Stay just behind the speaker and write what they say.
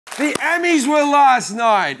The Emmys were last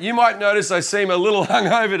night. You might notice I seem a little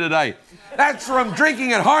hungover today. That's from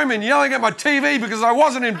drinking at home and yelling at my TV because I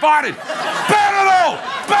wasn't invited. Burn it all!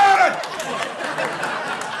 Burn it!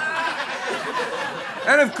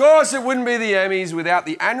 And of course, it wouldn't be the Emmys without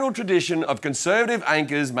the annual tradition of conservative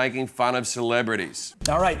anchors making fun of celebrities.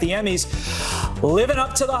 All right, the Emmys living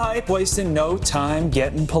up to the hype, wasting no time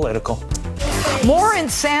getting political. More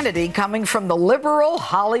insanity coming from the liberal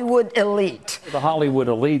Hollywood elite. The Hollywood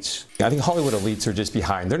elites. I think Hollywood elites are just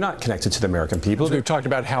behind. They're not connected to the American people. We've talked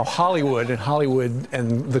about how Hollywood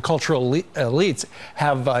and the cultural elites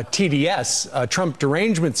have TDS, Trump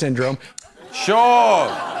derangement syndrome. Sure,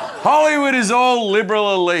 Hollywood is all liberal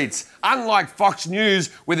elites, unlike Fox News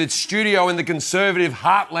with its studio in the conservative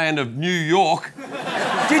heartland of New York.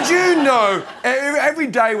 Did you know every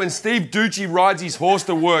day when Steve Ducey rides his horse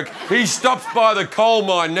to work, he stops by the coal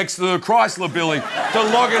mine next to the Chrysler building to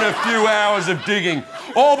log in a few hours of digging,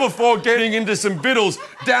 all before getting into some victuals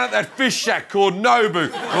down at that fish shack called Nobu.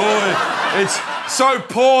 Oh, it's so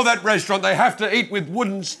poor, that restaurant, they have to eat with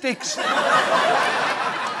wooden sticks.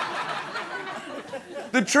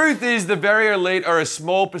 The truth is, the very elite are a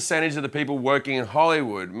small percentage of the people working in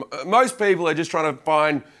Hollywood. Most people are just trying to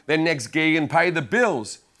find their next gig and pay the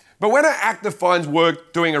bills. But when an actor finds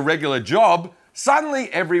work doing a regular job,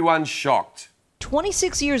 suddenly everyone's shocked.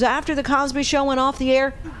 26 years after The Cosby Show went off the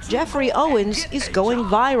air, Jeffrey Owens is going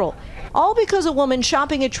viral. All because a woman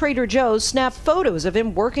shopping at Trader Joe's snapped photos of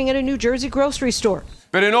him working at a New Jersey grocery store.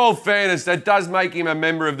 But in all fairness, that does make him a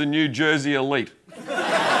member of the New Jersey elite.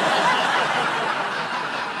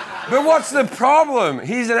 But what's the problem?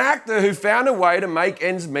 He's an actor who found a way to make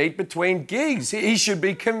ends meet between gigs. He should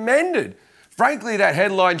be commended. Frankly, that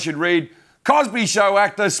headline should read, "Cosby Show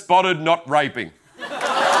actor spotted not raping."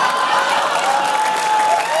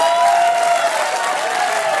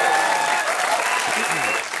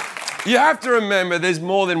 You have to remember there's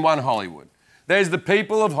more than one Hollywood. There's the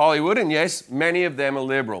people of Hollywood, and yes, many of them are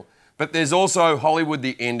liberal. But there's also Hollywood,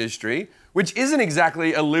 the industry, which isn't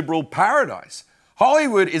exactly a liberal paradise.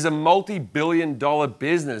 Hollywood is a multi-billion-dollar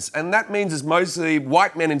business, and that means it's mostly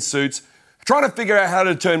white men in suits trying to figure out how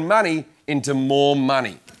to turn money into more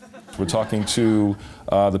money. We're talking to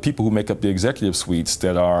the people who make up the executive suites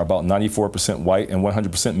that are about 94% white and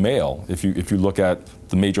 100% male, if you look at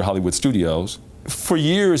the major Hollywood studios. For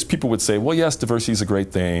years, people would say, well, yes, diversity is a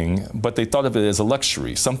great thing, but they thought of it as a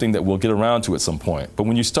luxury, something that we'll get around to at some point. But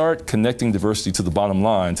when you start connecting diversity to the bottom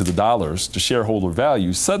line, to the dollars, to shareholder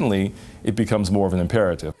value, suddenly it becomes more of an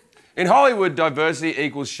imperative. In Hollywood, diversity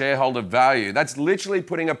equals shareholder value. That's literally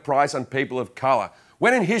putting a price on people of colour.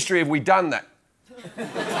 When in history have we done that?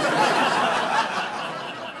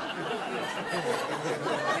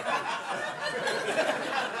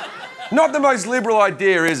 Not the most liberal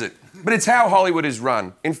idea, is it? But it's how Hollywood is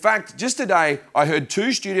run. In fact, just today, I heard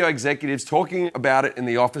 2 studio executives talking about it in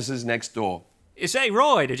the offices next door. Say,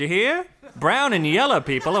 Roy, did you hear? Brown and yellow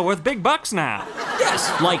people are worth big bucks now. Yes,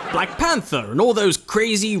 like Black Panther and all those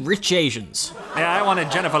crazy rich Asians. Yeah, I wanted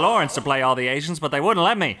Jennifer Lawrence to play all the Asians, but they wouldn't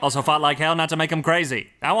let me. Also fought like hell not to make them crazy.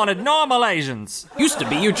 I wanted normal Asians. Used to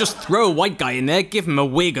be you just throw a white guy in there, give him a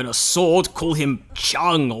wig and a sword, call him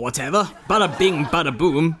Chung or whatever. Bada bing, bada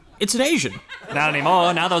boom. It's an Asian. Not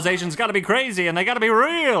anymore. Now those Asians gotta be crazy and they gotta be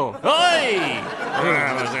real. Oi!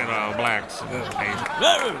 Blacks.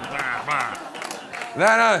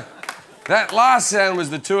 That last sound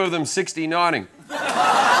was the 2 of them 69ing.